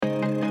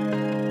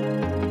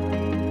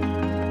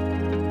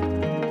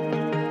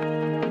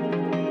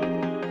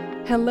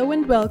Hello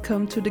and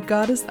welcome to the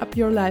Goddess Up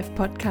Your Life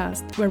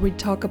podcast, where we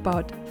talk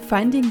about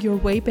finding your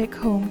way back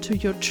home to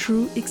your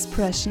true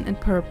expression and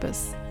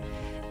purpose.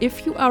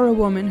 If you are a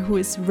woman who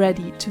is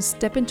ready to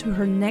step into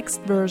her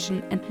next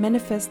version and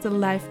manifest a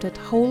life that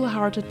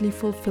wholeheartedly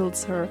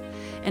fulfills her,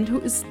 and who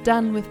is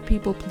done with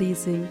people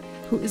pleasing,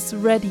 who is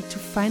ready to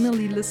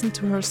finally listen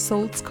to her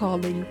soul's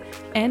calling,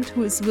 and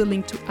who is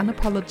willing to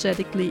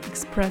unapologetically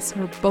express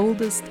her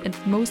boldest and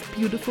most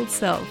beautiful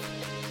self,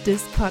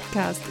 this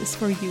podcast is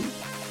for you.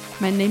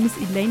 My name is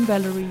Elaine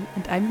Valerie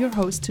and I'm your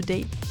host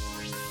today.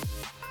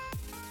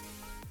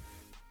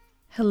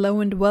 Hello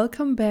and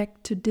welcome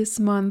back to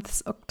this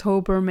month's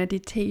October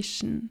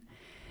meditation.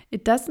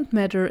 It doesn't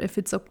matter if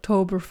it's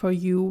October for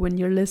you when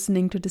you're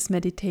listening to this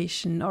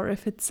meditation or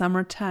if it's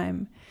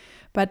summertime,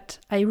 but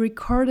I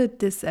recorded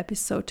this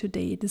episode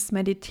today, this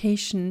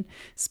meditation,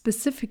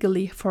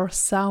 specifically for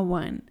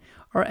Samhain,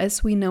 or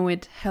as we know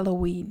it,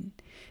 Halloween.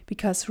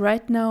 Because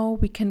right now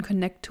we can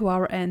connect to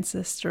our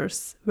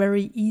ancestors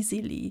very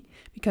easily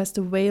because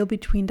the veil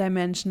between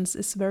dimensions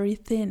is very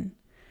thin.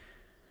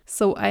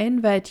 So I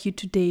invite you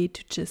today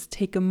to just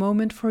take a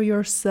moment for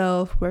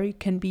yourself where you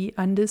can be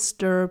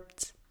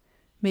undisturbed,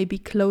 maybe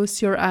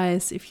close your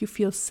eyes if you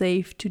feel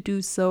safe to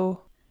do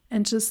so,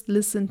 and just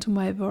listen to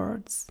my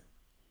words.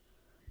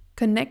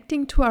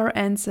 Connecting to our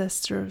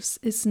ancestors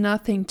is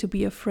nothing to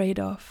be afraid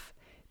of.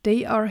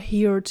 They are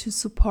here to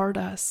support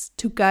us,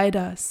 to guide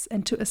us,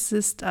 and to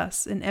assist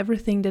us in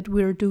everything that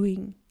we're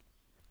doing.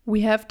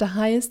 We have the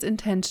highest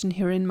intention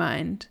here in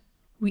mind.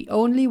 We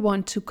only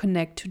want to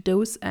connect to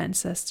those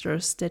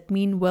ancestors that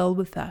mean well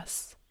with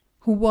us,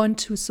 who want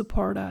to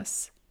support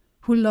us,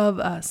 who love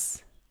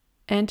us,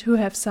 and who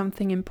have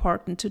something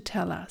important to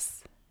tell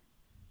us.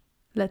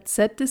 Let's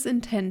set this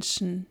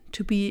intention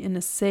to be in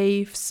a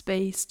safe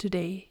space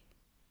today,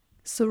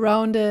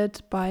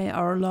 surrounded by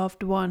our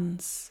loved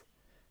ones,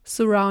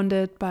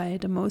 surrounded by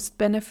the most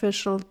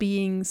beneficial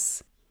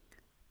beings,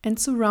 and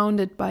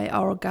surrounded by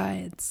our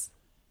guides.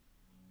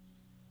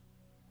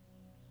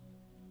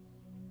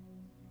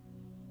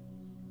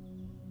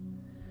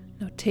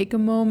 Now take a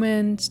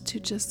moment to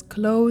just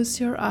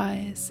close your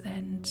eyes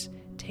and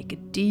take a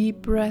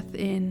deep breath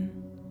in,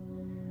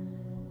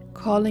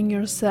 calling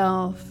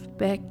yourself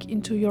back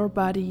into your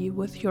body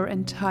with your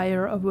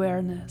entire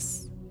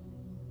awareness.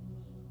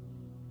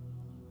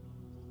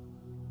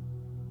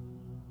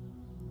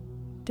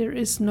 There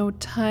is no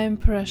time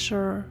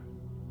pressure,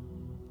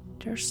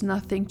 there's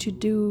nothing to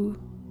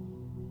do,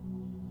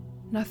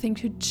 nothing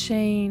to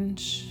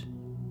change,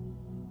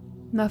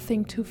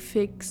 nothing to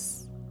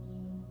fix.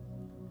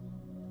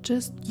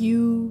 Just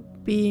you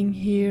being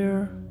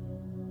here,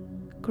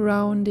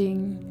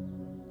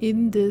 grounding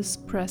in this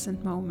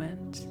present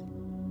moment.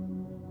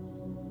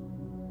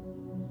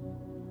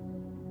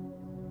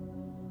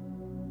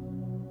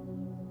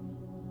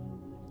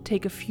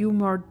 Take a few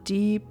more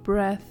deep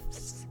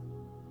breaths.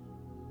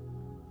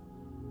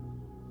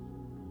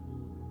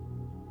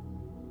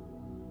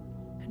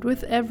 And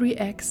with every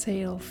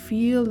exhale,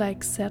 feel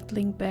like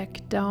settling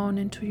back down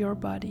into your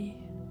body.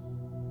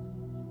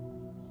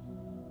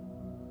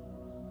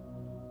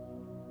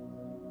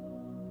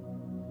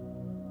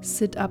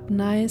 Sit up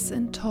nice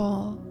and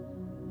tall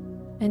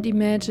and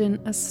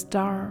imagine a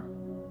star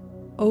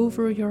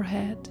over your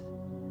head,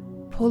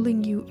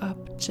 pulling you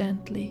up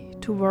gently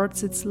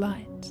towards its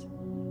light.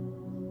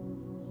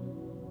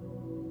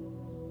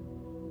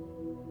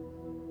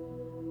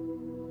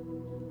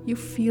 You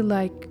feel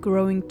like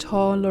growing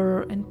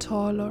taller and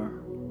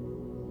taller.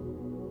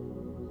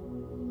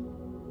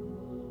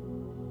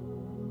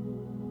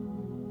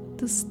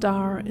 The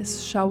star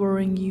is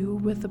showering you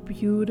with a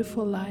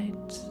beautiful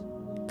light,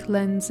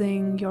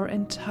 cleansing your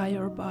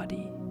entire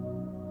body.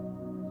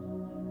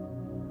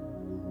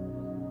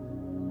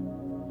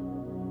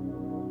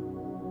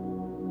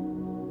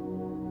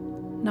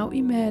 Now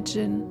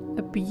imagine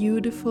a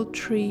beautiful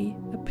tree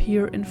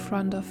appear in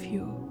front of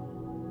you.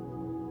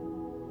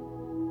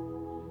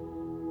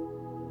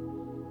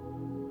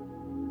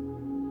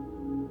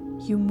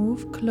 You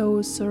move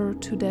closer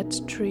to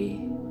that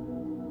tree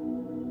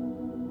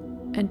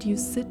and you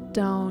sit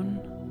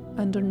down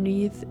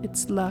underneath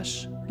its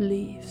lush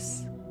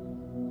leaves.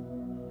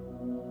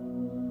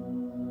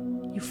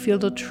 You feel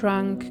the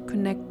trunk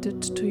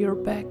connected to your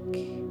back,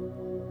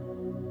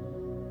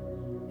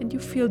 and you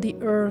feel the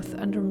earth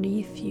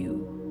underneath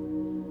you.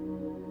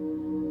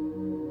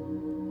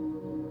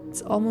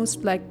 It's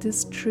almost like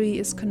this tree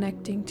is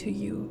connecting to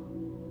you.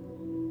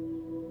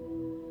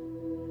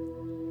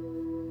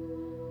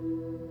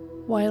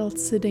 While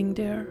sitting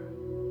there,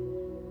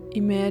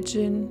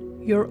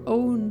 imagine your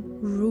own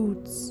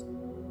roots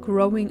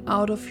growing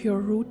out of your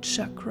root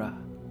chakra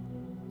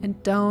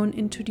and down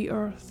into the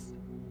earth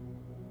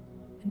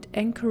and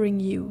anchoring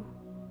you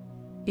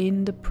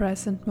in the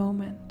present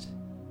moment,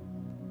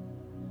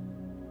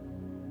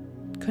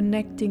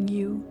 connecting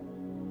you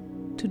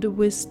to the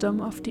wisdom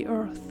of the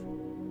earth.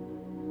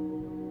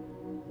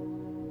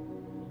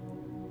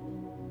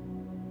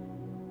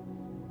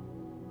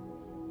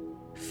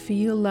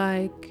 Feel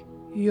like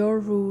Your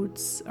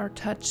roots are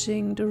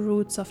touching the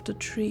roots of the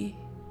tree,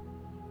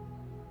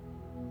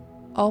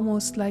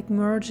 almost like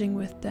merging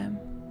with them.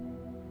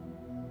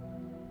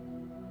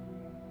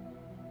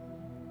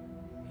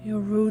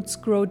 Your roots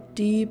grow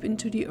deep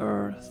into the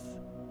earth,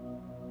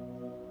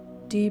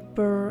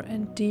 deeper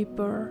and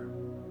deeper,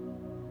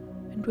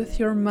 and with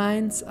your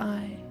mind's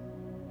eye,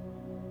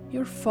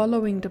 you're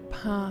following the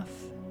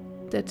path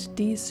that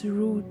these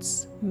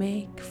roots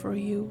make for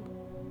you.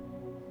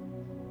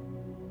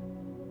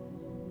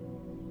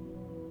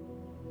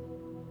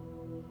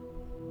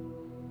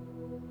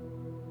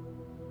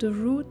 The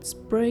roots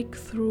break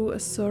through a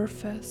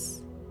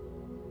surface,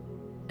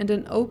 and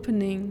an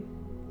opening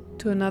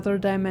to another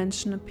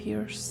dimension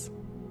appears.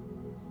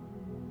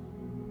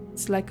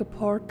 It's like a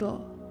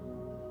portal.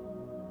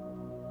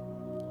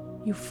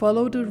 You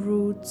follow the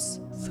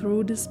roots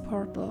through this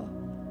portal,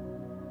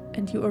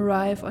 and you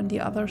arrive on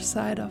the other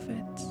side of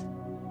it.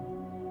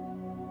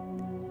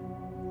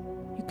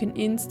 You can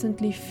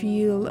instantly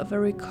feel a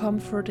very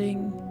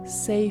comforting,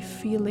 safe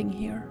feeling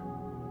here.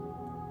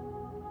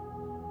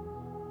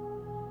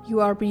 You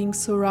are being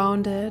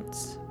surrounded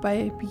by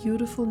a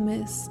beautiful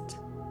mist,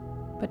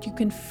 but you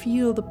can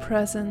feel the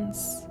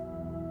presence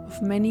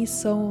of many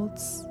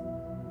souls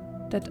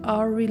that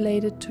are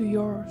related to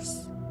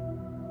yours.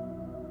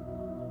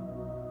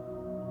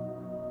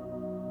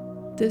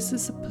 This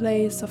is a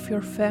place of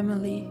your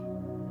family,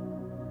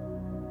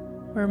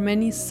 where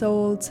many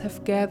souls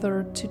have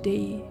gathered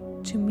today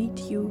to meet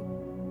you.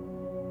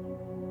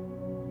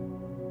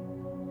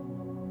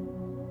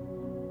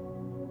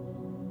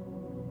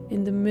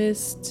 In the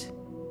mist,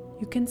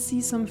 you can see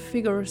some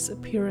figures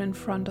appear in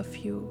front of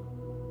you.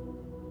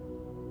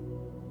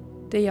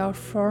 They are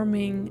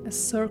forming a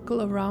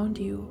circle around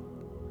you.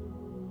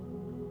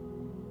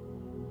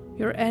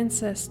 Your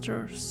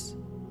ancestors,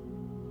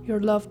 your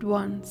loved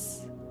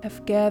ones,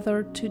 have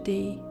gathered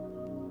today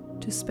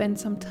to spend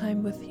some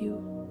time with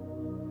you.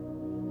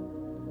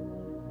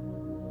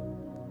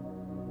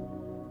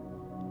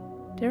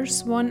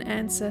 There's one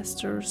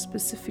ancestor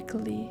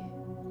specifically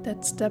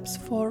that steps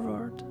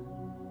forward.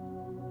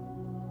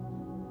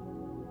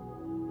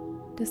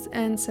 This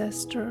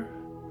ancestor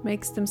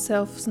makes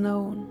themselves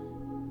known.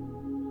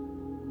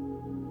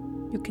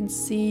 You can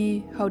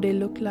see how they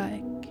look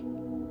like,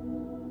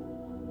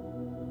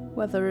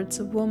 whether it's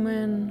a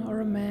woman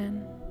or a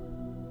man.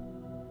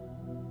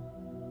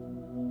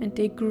 And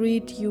they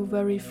greet you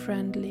very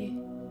friendly.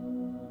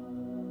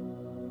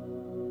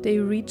 They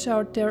reach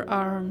out their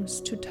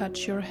arms to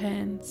touch your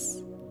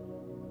hands,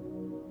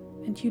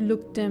 and you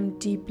look them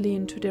deeply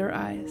into their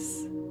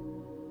eyes.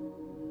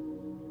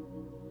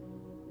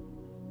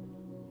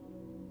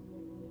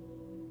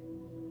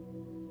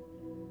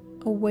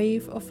 A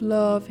wave of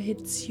love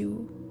hits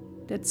you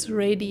that's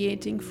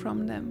radiating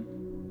from them.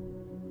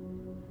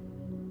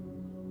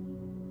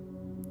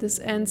 This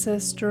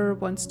ancestor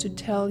wants to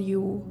tell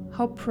you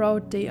how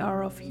proud they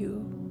are of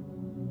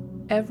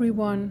you.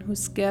 Everyone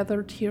who's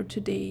gathered here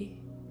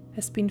today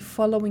has been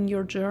following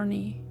your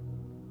journey.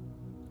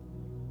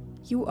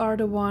 You are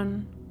the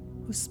one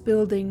who's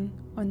building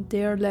on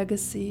their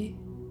legacy.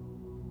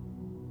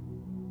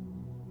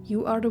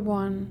 You are the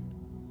one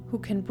who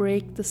can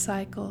break the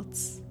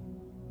cycles.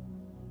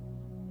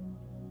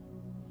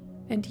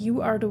 And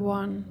you are the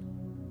one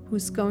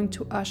who's going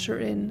to usher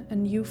in a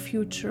new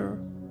future,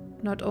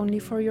 not only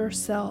for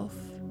yourself,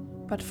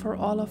 but for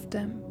all of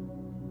them.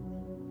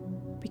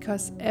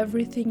 Because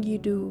everything you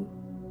do,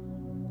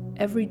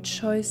 every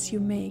choice you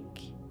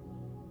make,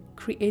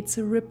 creates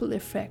a ripple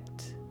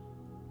effect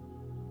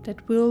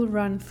that will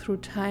run through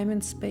time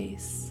and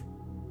space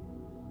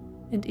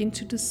and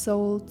into the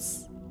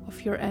souls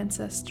of your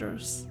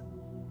ancestors.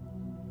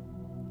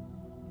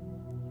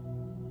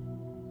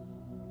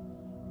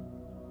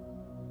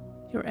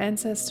 Your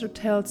ancestor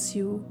tells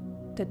you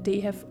that they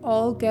have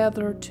all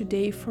gathered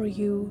today for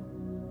you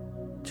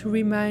to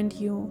remind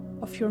you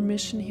of your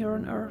mission here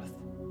on earth.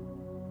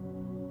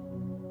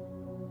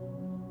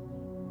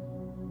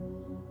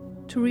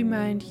 To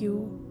remind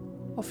you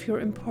of your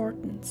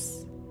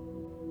importance.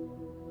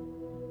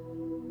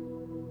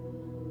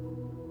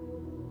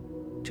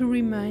 To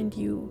remind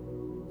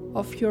you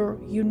of your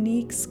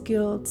unique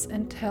skills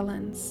and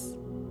talents.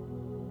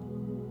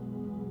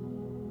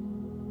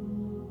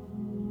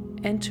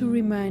 And to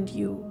remind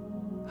you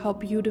how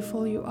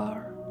beautiful you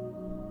are.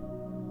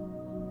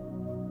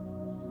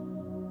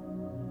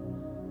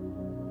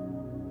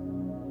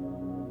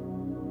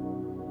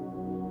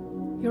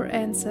 Your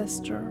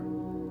ancestor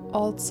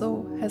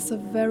also has a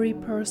very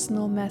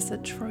personal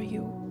message for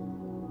you.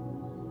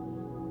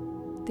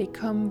 They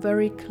come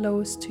very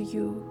close to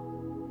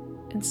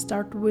you and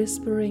start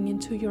whispering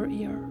into your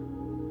ear,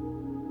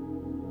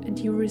 and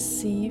you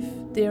receive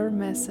their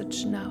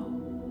message now.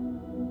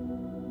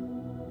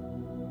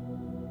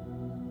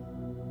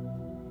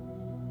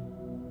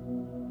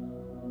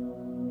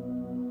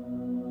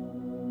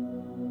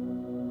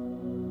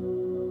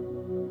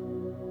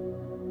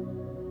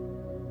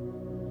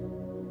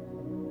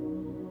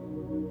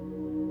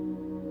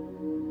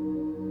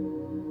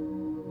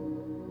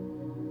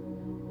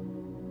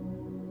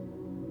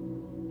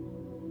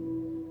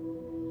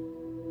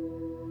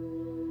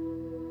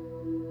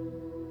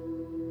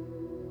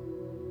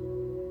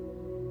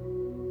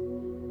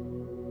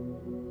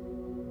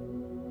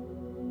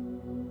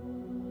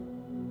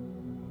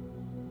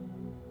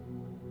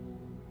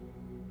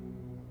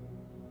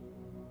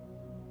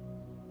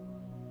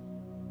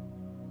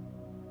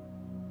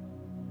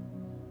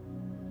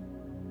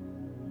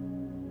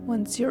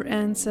 Once your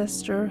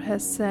ancestor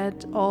has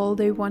said all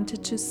they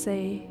wanted to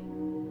say,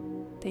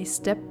 they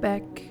step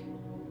back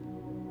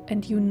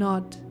and you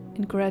nod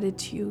in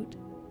gratitude.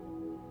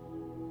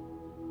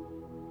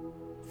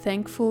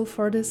 Thankful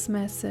for this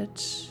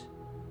message,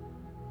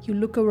 you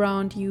look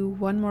around you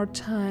one more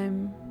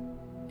time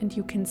and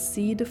you can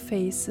see the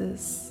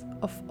faces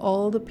of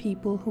all the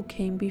people who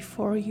came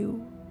before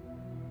you,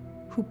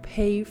 who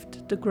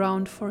paved the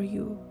ground for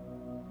you.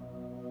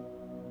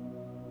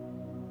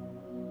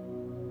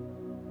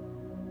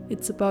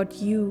 It's about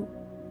you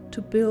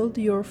to build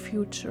your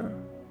future,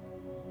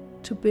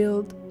 to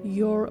build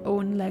your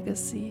own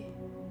legacy.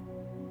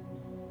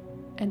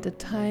 And the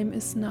time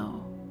is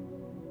now.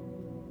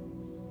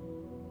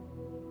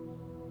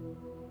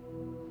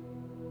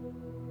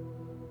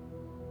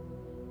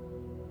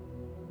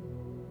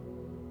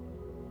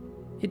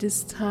 It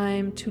is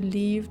time to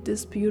leave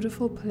this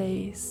beautiful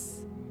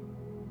place,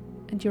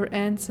 and your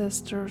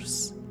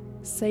ancestors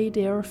say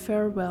their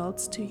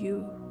farewells to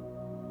you.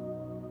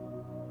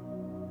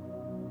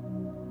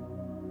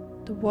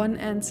 The one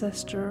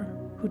ancestor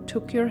who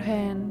took your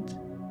hand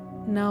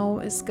now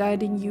is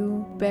guiding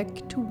you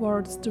back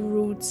towards the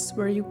roots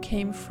where you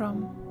came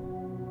from.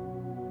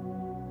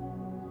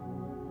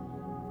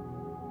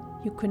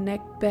 You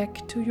connect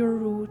back to your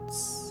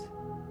roots,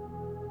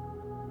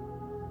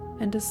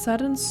 and a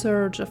sudden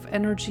surge of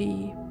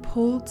energy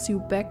pulls you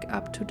back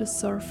up to the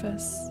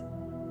surface,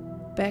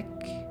 back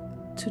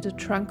to the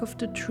trunk of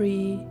the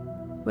tree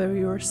where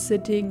you are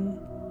sitting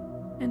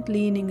and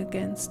leaning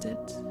against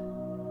it.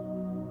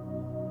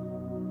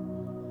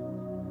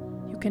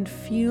 You can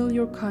feel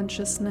your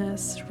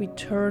consciousness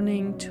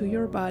returning to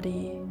your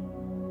body.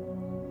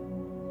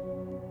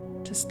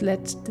 Just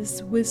let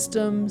this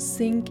wisdom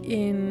sink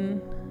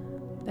in.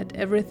 Let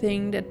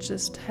everything that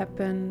just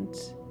happened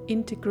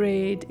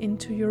integrate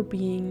into your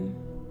being.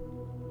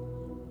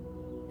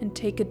 And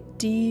take a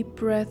deep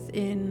breath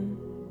in,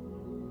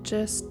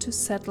 just to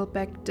settle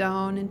back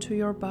down into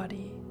your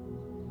body.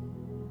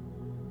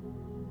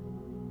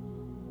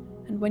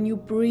 And when you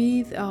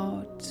breathe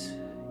out,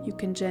 you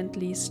can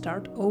gently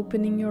start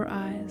opening your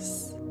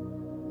eyes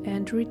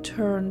and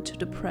return to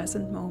the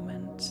present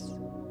moment.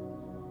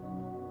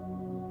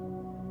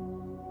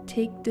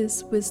 Take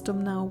this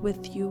wisdom now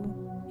with you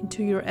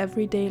into your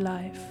everyday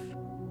life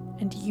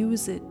and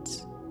use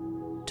it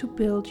to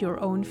build your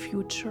own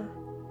future.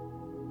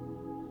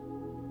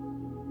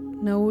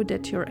 Know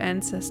that your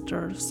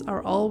ancestors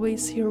are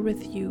always here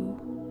with you.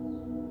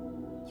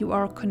 You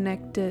are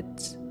connected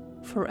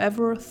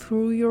forever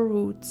through your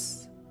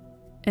roots,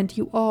 and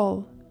you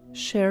all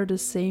share the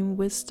same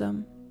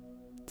wisdom,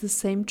 the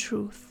same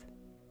truth.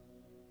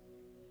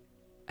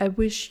 I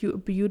wish you a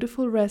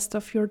beautiful rest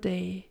of your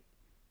day,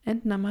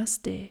 and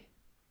namaste.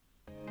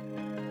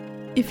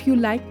 If you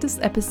liked this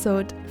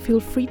episode,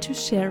 feel free to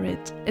share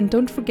it, and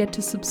don't forget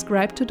to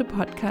subscribe to the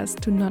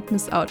podcast to not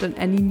miss out on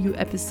any new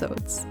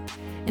episodes.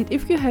 And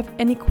if you have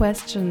any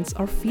questions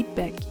or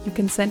feedback, you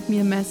can send me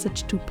a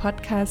message to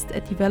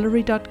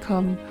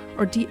podcast@valerie.com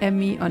or DM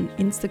me on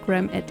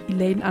Instagram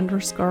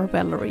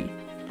 @Elaine_Valerie.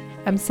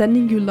 I'm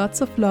sending you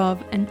lots of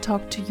love and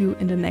talk to you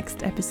in the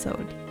next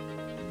episode.